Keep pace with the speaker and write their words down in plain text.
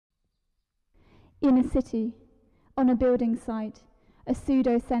In a city, on a building site, a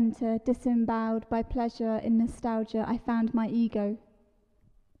pseudo-centre disemboweled by pleasure in nostalgia, I found my ego,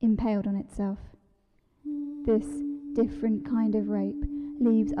 impaled on itself. This different kind of rape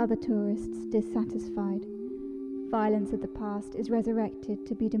leaves other tourists dissatisfied. Violence of the past is resurrected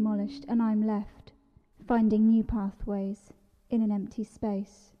to be demolished, and I'm left, finding new pathways in an empty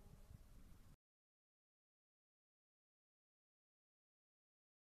space.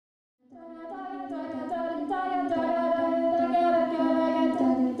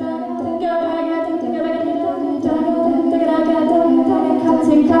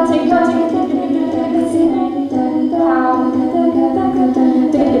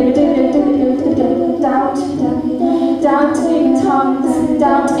 Doubting tongues,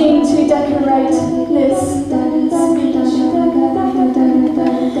 doubting to decorate this speech.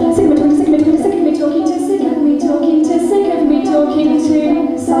 Sick of me talking to, sick of me talking to, sick of me talking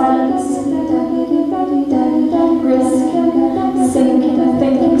to silence. Risk, sink,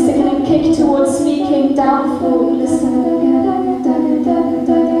 thinking, sickening, kick towards speaking, doubtful, listen.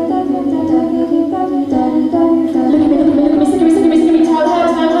 Look at me, sick of me, tell her,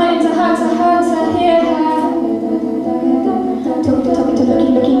 into her, to her, to hear her. Talking to,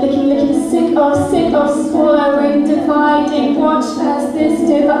 looking, sick of swallowing, dividing, watch as this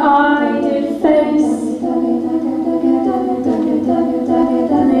divided face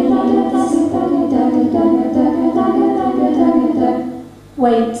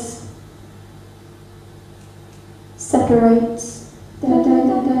waits, separates,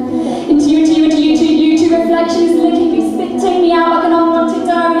 into you, two reflections, licking me, spitting me out like an unwanted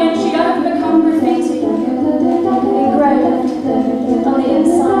diary entry. I have become graffiti, engraved on the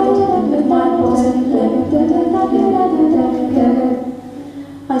inside of my bottom lip.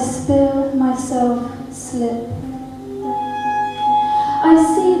 I spill myself slip. I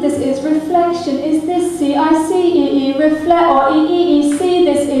see this is reflection, is this see? I see reflect, or see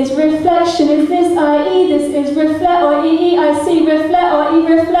this is reflection, is this this is reflect, or I see reflect, or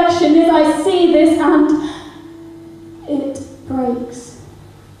reflection is I see this, and it breaks.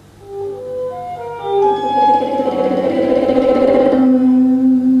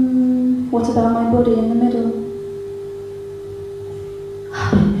 What about my body in the middle?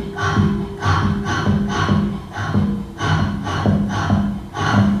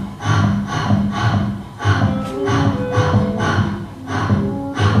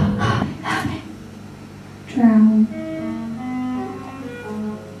 Drown.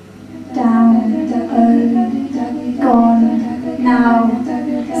 Down. Gone. Now.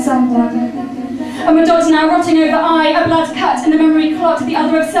 Someone. I'm a doctor now, rotting over eye, a blood cut in the memory clot, the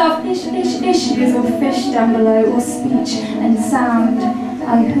other of self, ish, Is all fish down below, or speech and sound.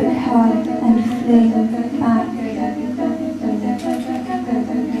 I hook her and fling back.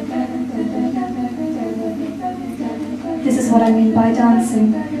 This is what I mean by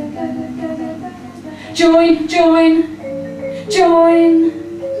dancing. Join.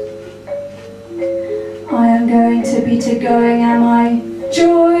 I am going to be to going, am I?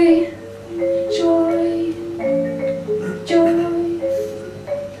 Joy.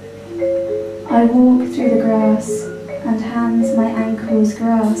 I walk through the grass, and hands my ankles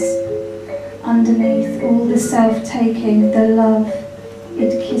grasp. Underneath all the self-taking, the love,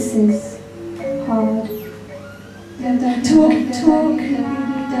 it kisses hard. Talk.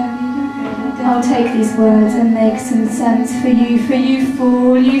 I'll take these words and make some sense for you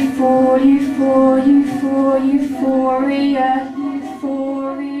fall, euphoria.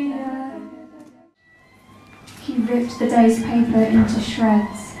 He ripped the day's paper into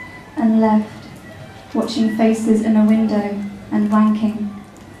shreds and left, watching faces in a window and wanking,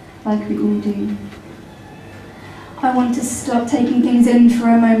 like we all do. I want to stop taking things in for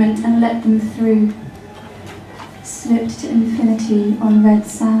a moment and let them through. Slipped to infinity on red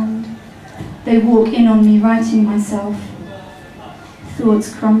sand. They walk in on me, writing myself. Thoughts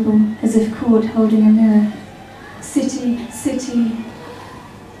crumble, as if caught holding a mirror. City,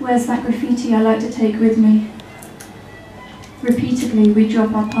 where's that graffiti I like to take with me? Repeatedly we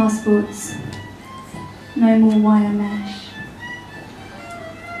drop our passports. No more wire mesh.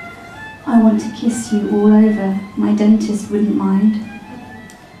 I want to kiss you all over, my dentist wouldn't mind.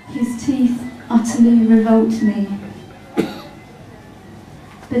 His teeth utterly revolt me.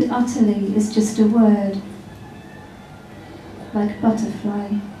 But utterly is just a word, like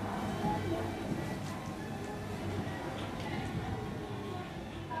butterfly.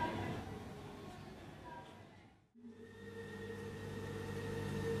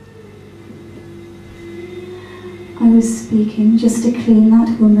 I was speaking just to clean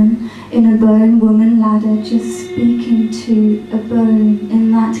that woman in a bone woman ladder, just speaking to a bone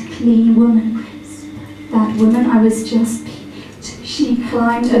in that clean woman. woman, I was just peaked. She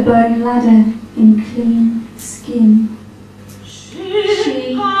climbed a bone ladder in clean skin.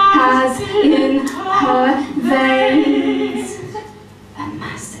 She has in her veins a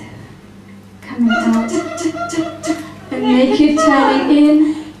massive coming out, a naked turning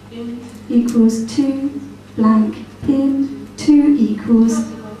in equals 2 blank in 2 equals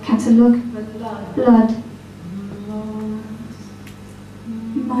catalogue blood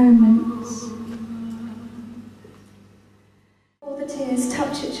moments. All the tears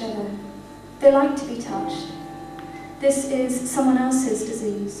touch each other. They like to be touched. This is someone else's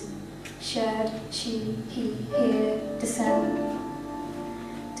disease. Shared, she, he, here, descend.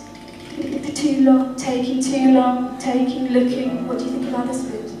 Too long, taking, looking. What do you think about this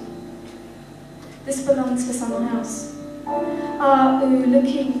bit? This belongs for someone else. Are oo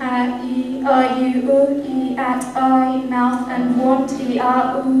looking at e, are you oo e at I, mouth and want e,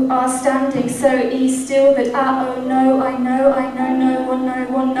 are oo are standing, so e still that oh no, I know, no, one,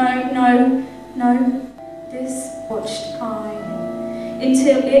 no. This watched I,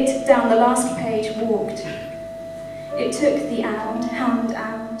 until it down the last page walked. It took the hand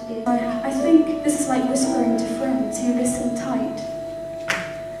and it. I think this is like whispering to friends who listen tight.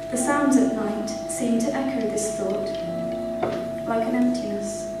 The sounds at night seem to echo this thought, like an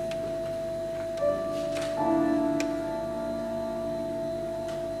emptiness.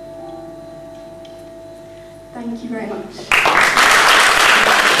 Thank you very much.